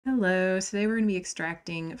Hello, today we're going to be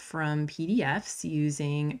extracting from PDFs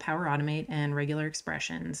using Power Automate and regular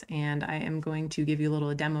expressions. And I am going to give you a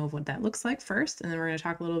little demo of what that looks like first, and then we're going to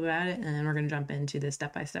talk a little bit about it, and then we're going to jump into the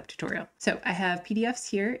step-by-step tutorial. So I have PDFs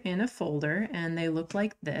here in a folder, and they look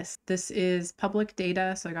like this. This is public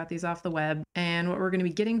data, so I got these off the web. And what we're going to be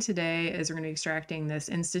getting today is we're going to be extracting this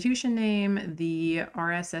institution name, the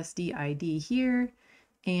RSSD ID here,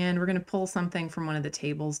 and we're going to pull something from one of the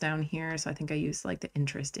tables down here. So I think I used like the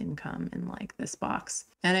interest income in like this box.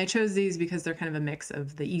 And I chose these because they're kind of a mix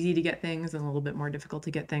of the easy to get things and a little bit more difficult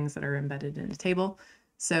to get things that are embedded in a table.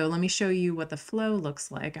 So let me show you what the flow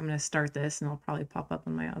looks like. I'm going to start this and it'll probably pop up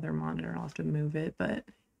on my other monitor. I'll have to move it, but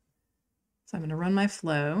so I'm going to run my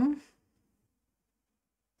flow.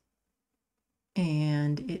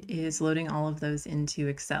 And it is loading all of those into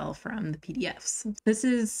Excel from the PDFs. This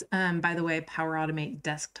is, by the way, Power Automate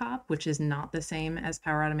Desktop, which is not the same as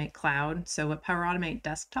Power Automate Cloud. So what Power Automate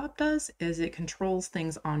Desktop does is it controls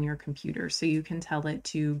things on your computer. So you can tell it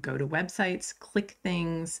to go to websites, click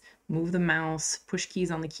things, move the mouse, push keys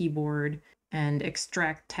on the keyboard, and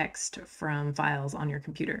extract text from files on your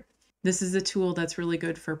computer. This is a tool that's really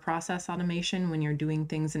good for process automation when you're doing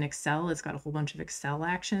things in Excel. It's got a whole bunch of Excel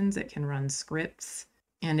actions. It can run scripts,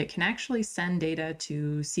 and it can actually send data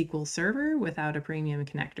to SQL Server without a premium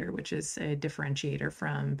connector, which is a differentiator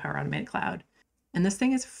from Power Automate Cloud. And this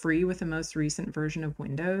thing is free with the most recent version of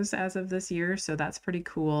Windows as of this year, so that's pretty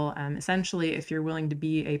cool. Essentially, if you're willing to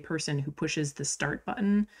be a person who pushes the start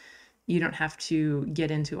button, you don't have to get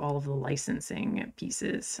into all of the licensing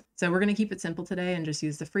pieces. So we're going to keep it simple today and just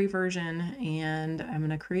use the free version. And I'm going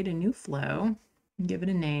to create a new flow and give it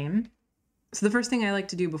a name. So the first thing I like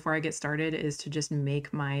to do before I get started is to just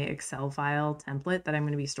make my Excel file template that I'm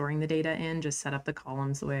going to be storing the data in, just set up the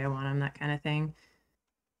columns the way I want them, that kind of thing.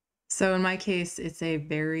 So in my case, it's a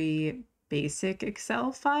very basic Excel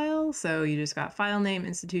file. So you just got file name,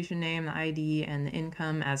 institution name, the ID, and the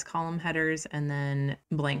income as column headers, and then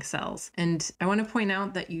blank cells. And I want to point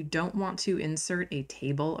out that you don't want to insert a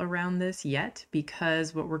table around this yet,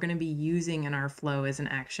 because what we're going to be using in our flow is an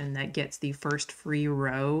action that gets the first free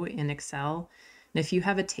row in Excel. And if you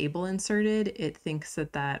have a table inserted, it thinks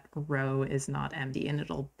that that row is not empty and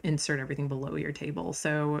it'll insert everything below your table.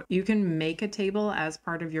 So you can make a table as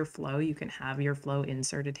part of your flow. You can have your flow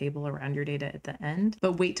insert a table around your data at the end,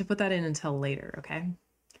 but wait to put that in until later, okay?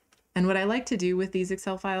 And what I like to do with these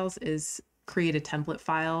Excel files is create a template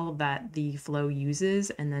file that the flow uses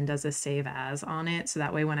and then does a save as on it. So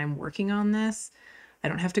that way when I'm working on this, I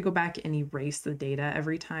don't have to go back and erase the data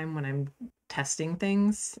every time when I'm testing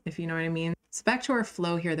things, if you know what I mean. So back to our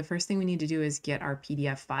flow here, the first thing we need to do is get our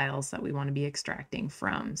PDF files that we want to be extracting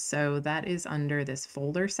from. So that is under this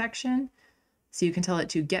folder section. So you can tell it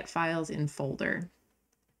to get files in folder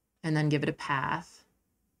and then give it a path.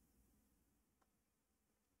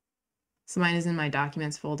 So mine is in my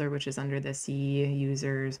documents folder, which is under the C,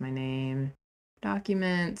 users, my name,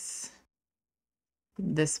 documents,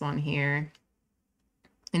 this one here.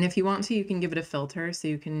 And if you want to, you can give it a filter. So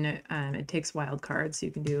you can, it takes wildcards. So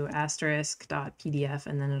you can do *.pdf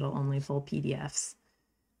and then it'll only pull PDFs.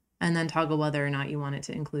 And then toggle whether or not you want it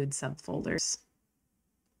to include subfolders.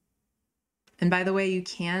 And by the way, you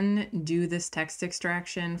can do this text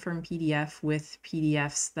extraction from PDF with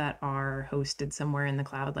PDFs that are hosted somewhere in the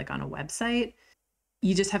cloud, like on a website.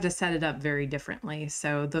 You just have to set it up very differently.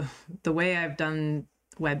 So the way I've done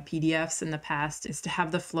web PDFs in the past is to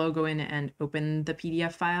have the flow go in and open the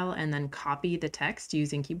PDF file and then copy the text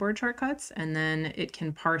using keyboard shortcuts. And then it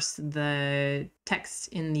can parse the text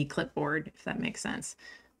in the clipboard, if that makes sense.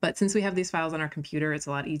 But since we have these files on our computer, it's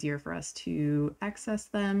a lot easier for us to access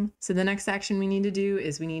them. So the next action we need to do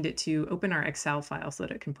is we need it to open our Excel file so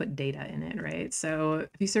that it can put data in it, right? So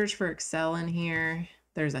if you search for Excel in here,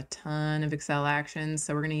 there's a ton of Excel actions.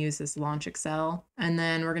 So we're going to use this launch Excel, and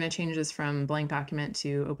then we're going to change this from blank document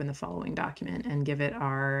to open the following document and give it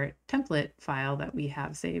our template file that we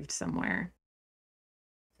have saved somewhere.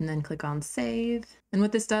 And then click on save. And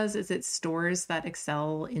what this does is it stores that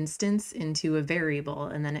Excel instance into a variable,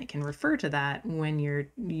 and then it can refer to that when you're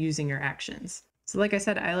using your actions. So like I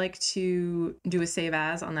said, I like to do a save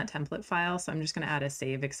as on that template file. So I'm just going to add a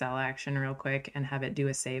save Excel action real quick and have it do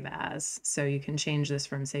a save as. So you can change this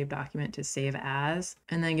from save document to save as,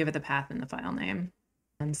 and then give it the path and the file name.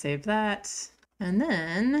 And save that. And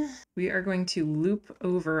then we are going to loop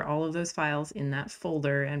over all of those files in that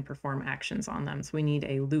folder and perform actions on them. So we need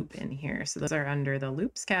a loop in here. So those are under the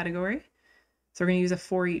loops category. So we're going to use a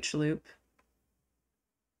for each loop.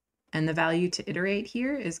 And the value to iterate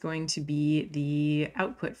here is going to be the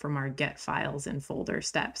output from our get files in folder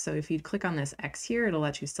step. So if you click on this X here, it'll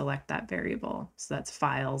let you select that variable. So that's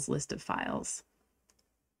files, list of files.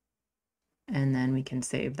 And then we can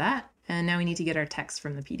save that. And now we need to get our text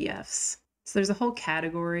from the PDFs. So there's a whole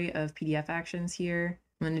category of PDF actions here.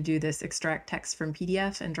 I'm going to do this extract text from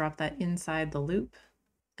PDF and drop that inside the loop.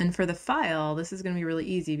 And for the file, this is going to be really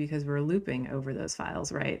easy because we're looping over those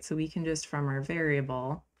files, right? So we can just, from our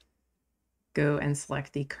variable, go and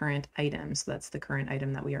select the current item. So that's the current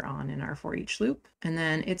item that we are on in our for each loop. And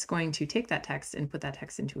then it's going to take that text and put that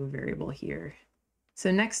text into a variable here. So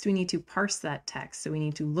next we need to parse that text. So we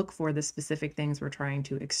need to look for the specific things we're trying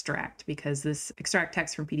to extract, because this extract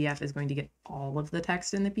text from PDF is going to get all of the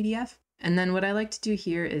text in the PDF. And then what I like to do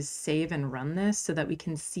here is save and run this so that we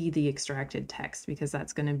can see the extracted text, because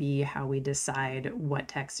that's going to be how we decide what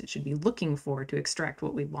text it should be looking for to extract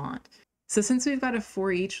what we want. So since we've got a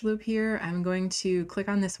for each loop here, I'm going to click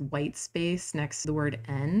on this white space next to the word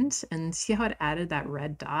end and see how it added that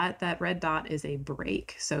red dot. That red dot is a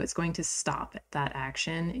break. So it's going to stop that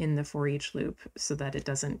action in the for each loop so that it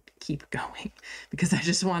doesn't keep going, because I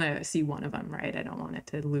just want to see one of them, right? I don't want it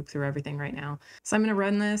to loop through everything right now. So I'm going to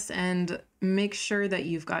run this and make sure that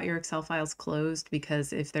you've got your Excel files closed,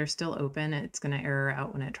 because if they're still open, it's going to error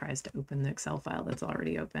out when it tries to open the Excel file that's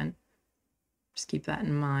already open. Just keep that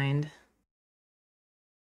in mind.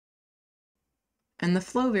 And the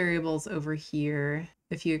flow variables over here,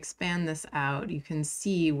 if you expand this out, you can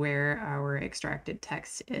see where our extracted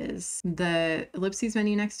text is. The ellipses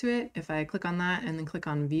menu next to it, if I click on that and then click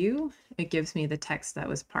on view, it gives me the text that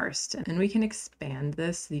was parsed. And we can expand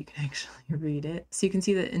this so you can actually read it. So you can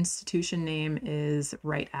see the institution name is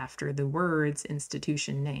right after the words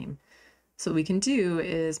institution name. So what we can do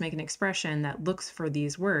is make an expression that looks for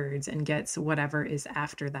these words and gets whatever is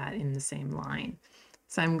after that in the same line.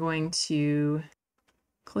 So I'm going to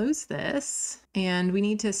close this, and we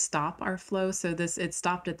need to stop our flow. So it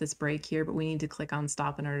stopped at this break here, but we need to click on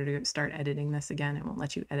stop in order to start editing this again. It won't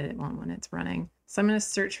let you edit it when it's running. So I'm going to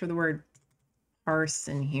search for the word parse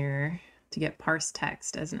in here to get parse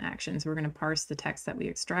text as an action. So we're going to parse the text that we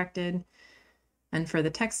extracted. And for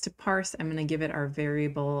the text to parse, I'm going to give it our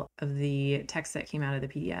variable of the text that came out of the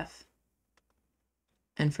PDF.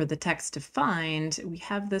 And for the text to find, we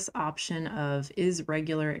have this option of is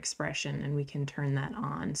regular expression, and we can turn that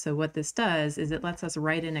on. So what this does is it lets us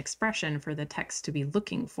write an expression for the text to be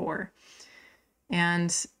looking for.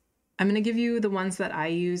 And I'm going to give you the ones that I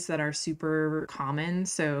use that are super common.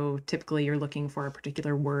 So typically you're looking for a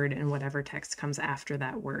particular word and whatever text comes after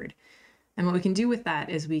that word. And what we can do with that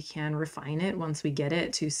is we can refine it once we get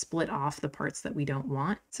it to split off the parts that we don't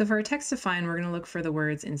want. So for our text to find, we're going to look for the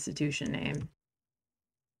words institution name.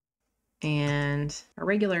 And our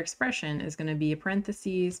regular expression is going to be a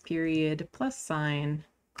parentheses, period, plus sign,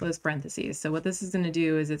 close parentheses. So what this is going to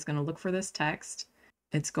do is it's going to look for this text.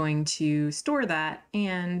 It's going to store that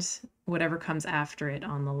and whatever comes after it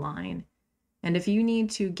on the line. And if you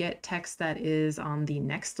need to get text that is on the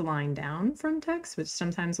next line down from text, which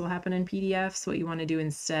sometimes will happen in PDFs, what you want to do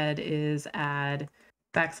instead is add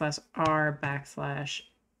 \r\n,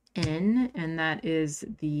 and that is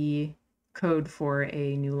the code for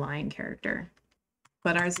a new line character.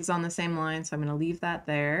 But ours is on the same line, so I'm going to leave that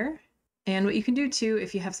there. And what you can do too,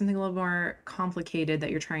 if you have something a little more complicated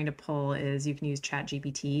that you're trying to pull, is you can use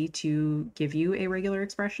ChatGPT to give you a regular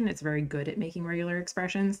expression. It's very good at making regular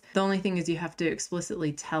expressions. The only thing is you have to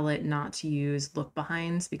explicitly tell it not to use look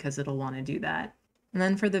behinds, because it'll want to do that. And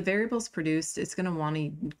then for the variables produced, it's going to want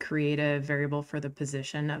to create a variable for the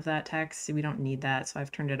position of that text. We don't need that, so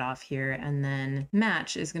I've turned it off here. And then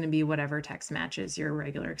match is going to be whatever text matches your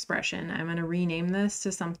regular expression. I'm going to rename this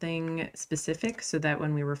to something specific so that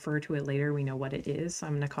when we refer to it later, we know what it is. So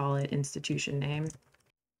I'm going to call it institution name.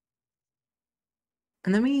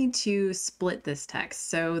 And then we need to split this text.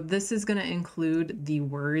 So this is going to include the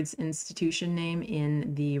words institution name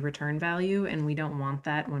in the return value, and we don't want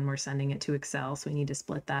that when we're sending it to Excel, so we need to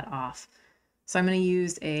split that off. So I'm going to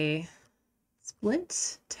use a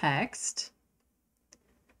split text.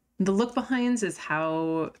 The look behinds is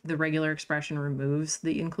how the regular expression removes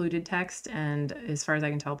the included text, and as far as I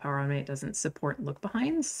can tell, Power Automate doesn't support look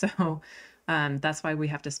behinds, so that's why we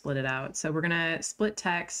have to split it out. So we're going to split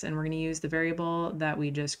text, and we're going to use the variable that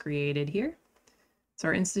we just created here. So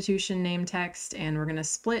our institution name text, and we're going to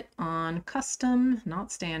split on custom,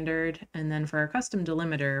 not standard. And then for our custom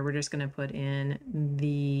delimiter, we're just going to put in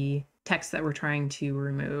the text that we're trying to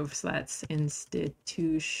remove. So that's institution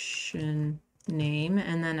name,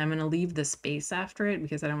 and then I'm going to leave the space after it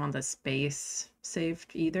because I don't want the space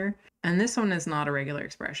saved either. And this one is not a regular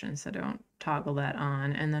expression, so don't toggle that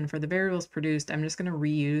on. And then for the variables produced, I'm just going to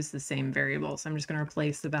reuse the same variable. So I'm just going to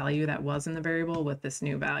replace the value that was in the variable with this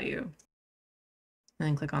new value. And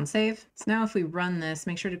then click on save. So now if we run this,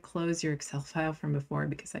 make sure to close your Excel file from before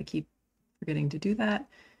because I keep forgetting to do that.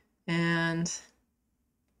 And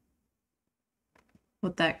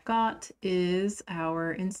what that got is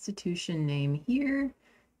our institution name here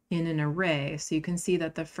in an array. So you can see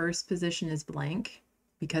that the first position is blank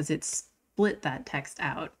because it split that text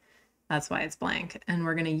out. That's why it's blank. And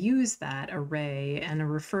we're going to use that array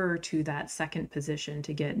and refer to that second position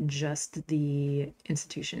to get just the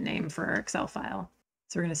institution name for our Excel file.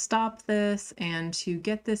 So we're going to stop this, and to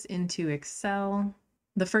get this into Excel,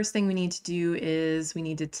 the first thing we need to do is we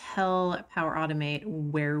need to tell Power Automate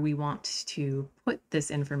where we want to put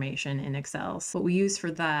this information in Excel. So what we use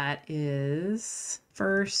for that is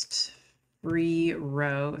first free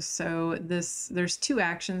row. So there's two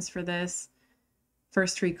actions for this.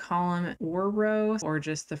 First free column or row, or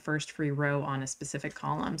just the first free row on a specific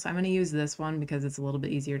column. So I'm going to use this one because it's a little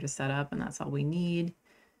bit easier to set up, and that's all we need.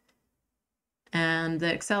 And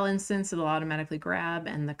the Excel instance it'll automatically grab,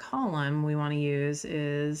 and the column we want to use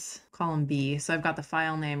is column B. So I've got the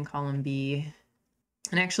file name column B.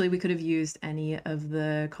 And actually we could have used any of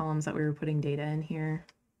the columns that we were putting data in here.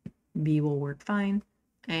 B will work fine.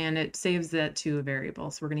 And it saves that to a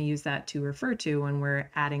variable. So we're going to use that to refer to when we're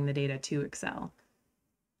adding the data to Excel.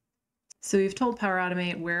 So we've told Power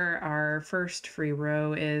Automate where our first free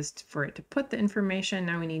row is for it to put the information.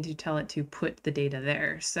 Now we need to tell it to put the data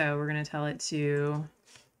there. So we're going to tell it to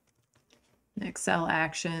Excel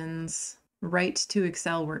actions, write to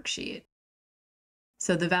Excel worksheet.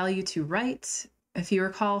 So the value to write, if you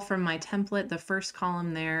recall from my template, the first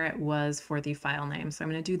column there was for the file name. So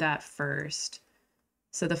I'm going to do that first.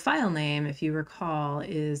 So the file name, if you recall,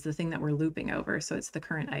 is the thing that we're looping over. So it's the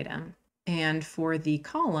current item. And for the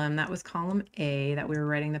column, that was column A that we were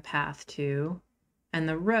writing the path to. And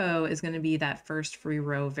the row is going to be that first free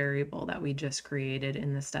row variable that we just created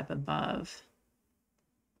in the step above.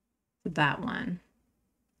 That one.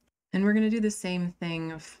 And we're going to do the same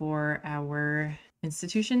thing for our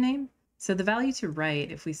institution name. So the value to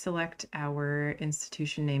write, if we select our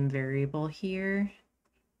institution name variable here,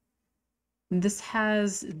 this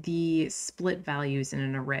has the split values in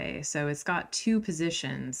an array. So it's got two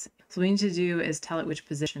positions. So what we need to do is tell it which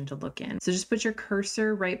position to look in. So just put your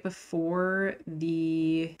cursor right before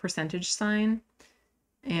the percentage sign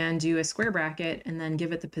and do a square bracket and then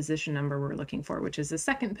give it the position number we're looking for, which is the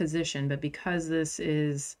second position. But because this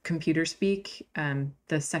is computer speak,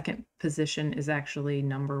 the second position is actually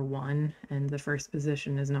number 1 and the first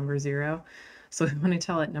position is number 0. So we want to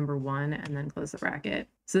tell it number 1 and then close the bracket.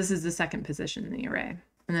 So this is the second position in the array.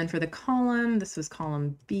 And then for the column, this was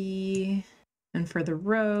column B. And for the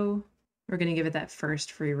row, we're going to give it that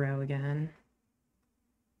first free row again.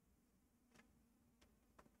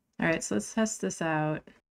 All right, so let's test this out.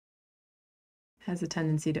 It has a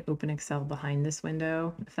tendency to open Excel behind this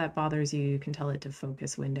window. If that bothers you, you can tell it to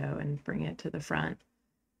focus window and bring it to the front.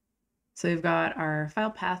 So we've got our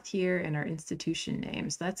file path here and our institution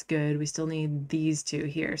names. That's good. We still need these two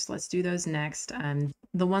here. So let's do those next.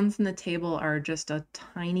 The ones in the table are just a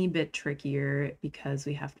tiny bit trickier because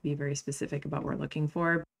we have to be very specific about what we're looking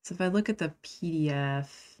for. So if I look at the PDF,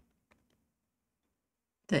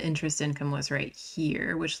 the interest income was right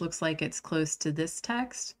here, which looks like it's close to this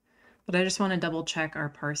text. But I just want to double check our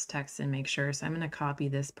parse text and make sure. So I'm going to copy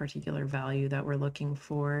this particular value that we're looking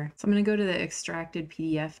for. So I'm going to go to the extracted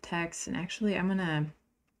PDF text, and actually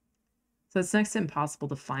so it's next to impossible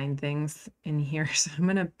to find things in here. So I'm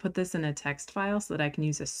going to put this in a text file so that I can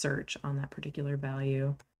use a search on that particular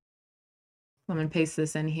value. I'm going to paste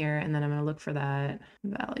this in here, and then I'm going to look for that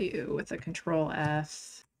value with a Control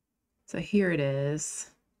F. So here it is.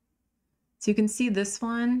 So you can see this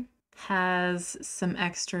one has some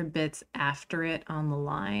extra bits after it on the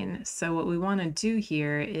line. So what we want to do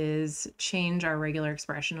here is change our regular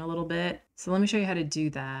expression a little bit. So let me show you how to do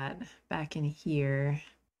that back in here.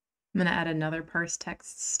 I'm going to add another parse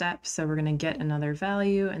text step. So we're going to get another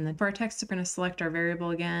value, and then for our text, we're going to select our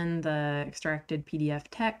variable again, the extracted PDF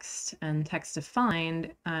text and text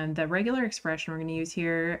defined. The regular expression we're going to use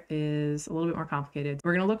here is a little bit more complicated.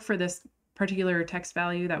 We're going to look for this particular text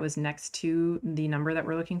value that was next to the number that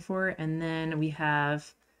we're looking for. And then we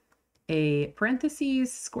have a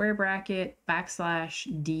parentheses, square bracket, backslash,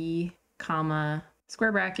 D, comma,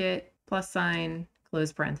 square bracket, plus sign,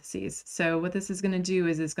 close parentheses. So what this is going to do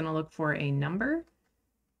is it's going to look for a number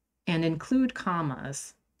and include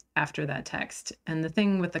commas. after that text. And the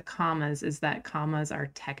thing with the commas is that commas are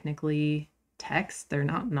technically text. They're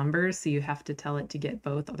not numbers, so you have to tell it to get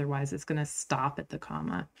both. Otherwise, it's going to stop at the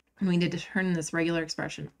comma. And we need to turn this regular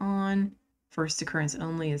expression on. First occurrence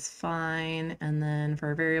only is fine. And then for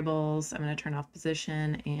our variables, I'm going to turn off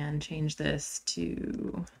position and change this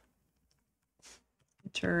to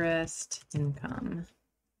tourist income.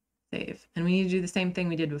 Save. And we need to do the same thing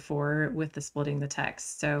we did before with the splitting the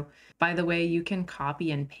text. So by the way, you can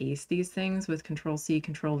copy and paste these things with Control-C,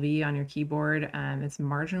 Control-V on your keyboard. It's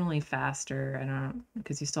marginally faster. I don't,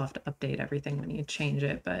 because you still have to update everything when you change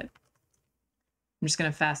it, but I'm just going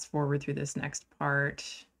to fast forward through this next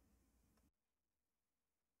part.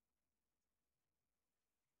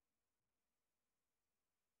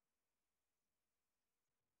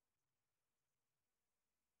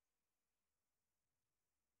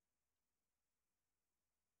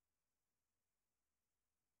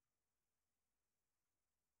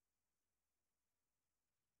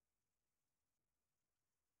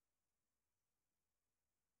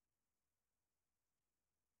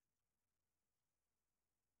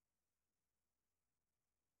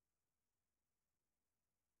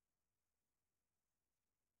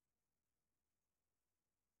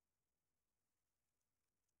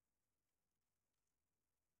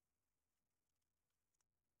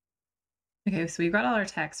 Okay, so we've got all our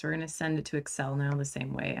text. We're going to send it to Excel now the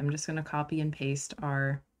same way. I'm just going to copy and paste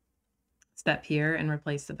our step here and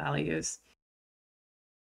replace the values.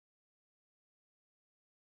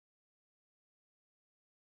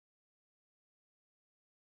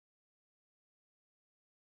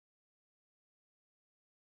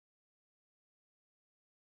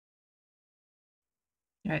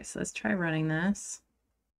 All right, so let's try running this.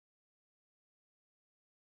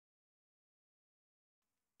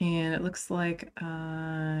 And it looks like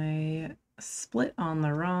I split on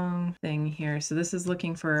the wrong thing here. So this is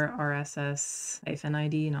looking for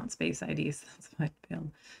RSS-ID, not space ID, so that's why it failed.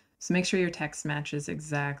 So make sure your text matches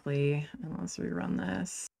exactly, and let's rerun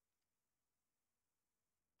this.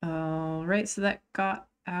 All right, so that got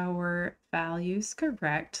our values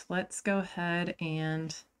correct. Let's go ahead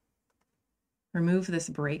and remove this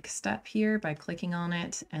break step here by clicking on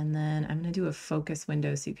it, and then I'm going to do a focus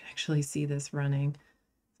window so you can actually see this running.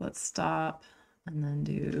 Let's stop and then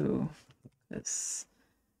do this.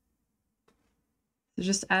 So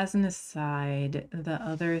just as an aside, the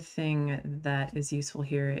other thing that is useful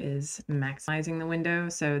here is maximizing the window.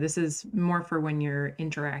 So this is more for when you're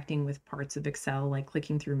interacting with parts of Excel, like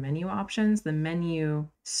clicking through menu options. The menu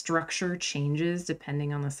structure changes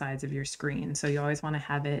depending on the size of your screen. So you always want to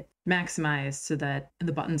have it maximized so that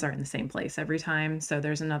the buttons are in the same place every time. So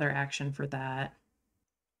there's another action for that.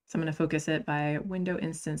 So I'm going to focus it by window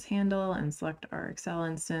instance handle and select our Excel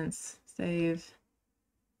instance, save,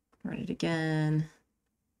 run it again.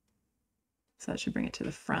 So that should bring it to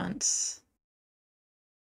the front. So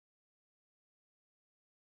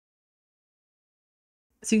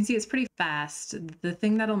you can see it's pretty fast. The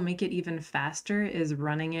thing that'll make it even faster is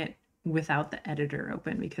running it without the editor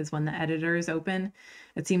open, because when the editor is open,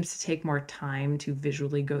 it seems to take more time to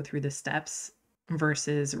visually go through the steps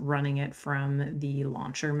versus running it from the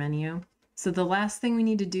launcher menu. So the last thing we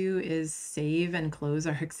need to do is save and close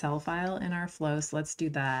our Excel file in our flow. So let's do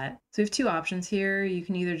that. So we have two options here. You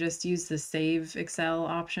can either just use the save Excel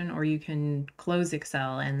option, or you can close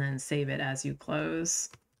Excel and then save it as you close.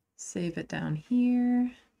 Save it down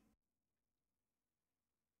here.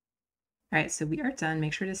 All right, so we are done.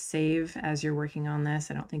 Make sure to save as you're working on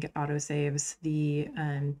this. I don't think it auto saves. The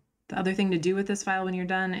other thing to do with this file when you're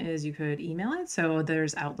done is you could email it. So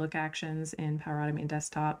there's Outlook actions in Power Automate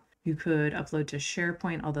Desktop. You could upload to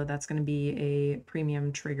SharePoint, although that's going to be a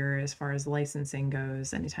premium trigger as far as licensing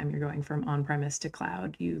goes. Anytime you're going from on-premise to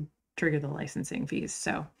cloud, you trigger the licensing fees.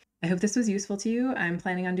 So I hope this was useful to you. I'm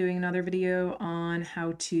planning on doing another video on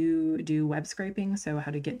how to do web scraping, so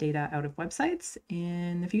how to get data out of websites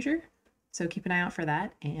in the future. So keep an eye out for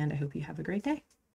that, and I hope you have a great day.